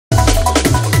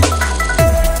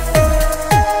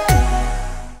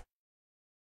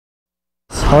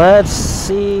Let's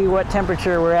see what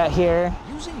temperature we're at here.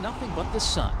 Using nothing but the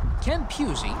sun, Ken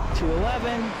Pusey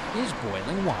 211 is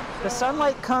boiling water. The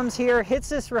sunlight comes here, hits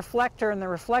this reflector, and the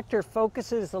reflector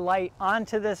focuses the light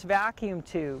onto this vacuum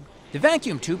tube. The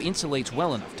vacuum tube insulates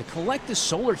well enough to collect the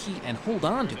solar heat and hold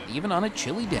on to it even on a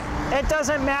chilly day. It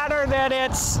doesn't matter that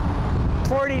it's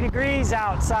 40 degrees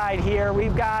outside here.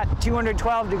 We've got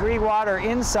 212-degree water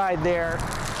inside there.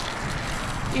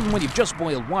 Even when you've just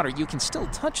boiled water, you can still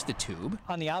touch the tube.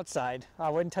 On the outside. I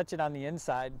wouldn't touch it on the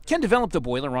inside. Ken developed the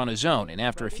boiler on his own, and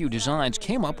after a few designs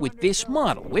came up with this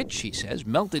model, which, he says,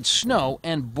 melted snow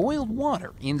and boiled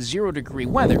water in 0-degree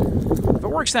weather. If it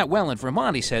works that well in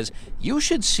Vermont, he says, you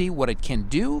should see what it can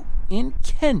do in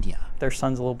Kenya. Their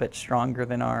sun's a little bit stronger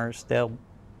than ours. They'll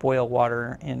boil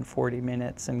water in 40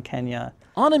 minutes in Kenya.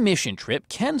 On a mission trip,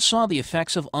 Ken saw the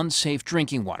effects of unsafe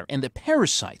drinking water and the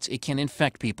parasites it can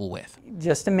infect people with.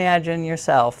 Just imagine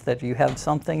yourself that you have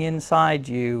something inside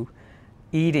you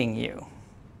eating you,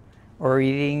 or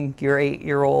eating your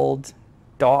 8-year-old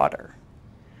daughter,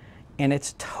 and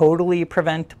it's totally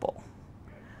preventable.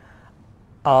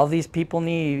 All these people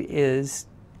need is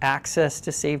access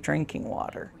to safe drinking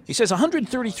water. He says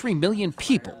 133 million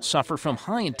people suffer from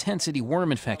high-intensity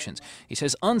worm infections. He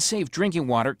says unsafe drinking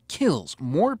water kills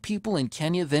more people in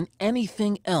Kenya than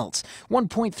anything else.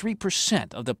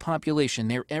 1.3% of the population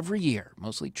there every year,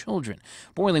 mostly children.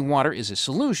 Boiling water is a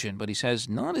solution, but he says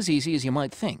not as easy as you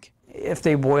might think. If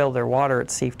they boil their water,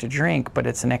 it's safe to drink, but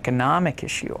it's an economic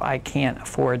issue. I can't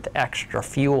afford the extra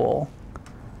fuel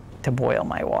to boil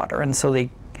my water, and so they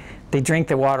drink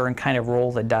the water and kind of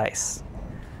roll the dice.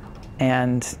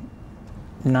 And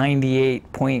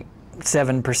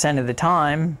 98.7% of the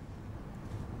time,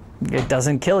 it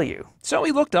doesn't kill you. So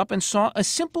he looked up and saw a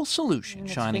simple solution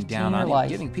shining down on him,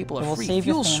 giving people a free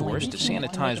fuel source to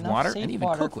sanitize water and even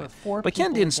cook with. But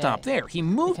Ken didn't stop there. He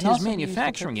moved his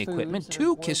manufacturing equipment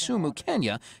to Kisumu,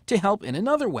 Kenya, to help in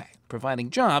another way, providing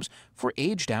jobs for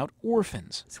aged-out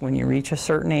orphans. When you reach a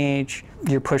certain age,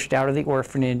 you're pushed out of the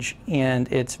orphanage,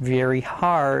 and it's very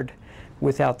hard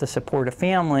without the support of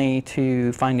family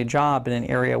to find a job in an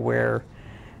area where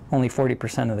only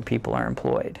 40% of the people are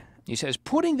employed. He says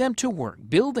putting them to work,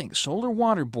 building solar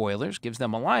water boilers, gives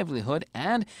them a livelihood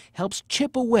and helps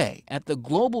chip away at the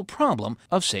global problem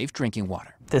of safe drinking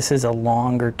water. This is a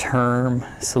longer-term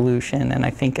solution, and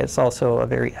I think it's also a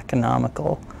very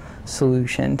economical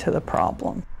solution to the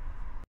problem.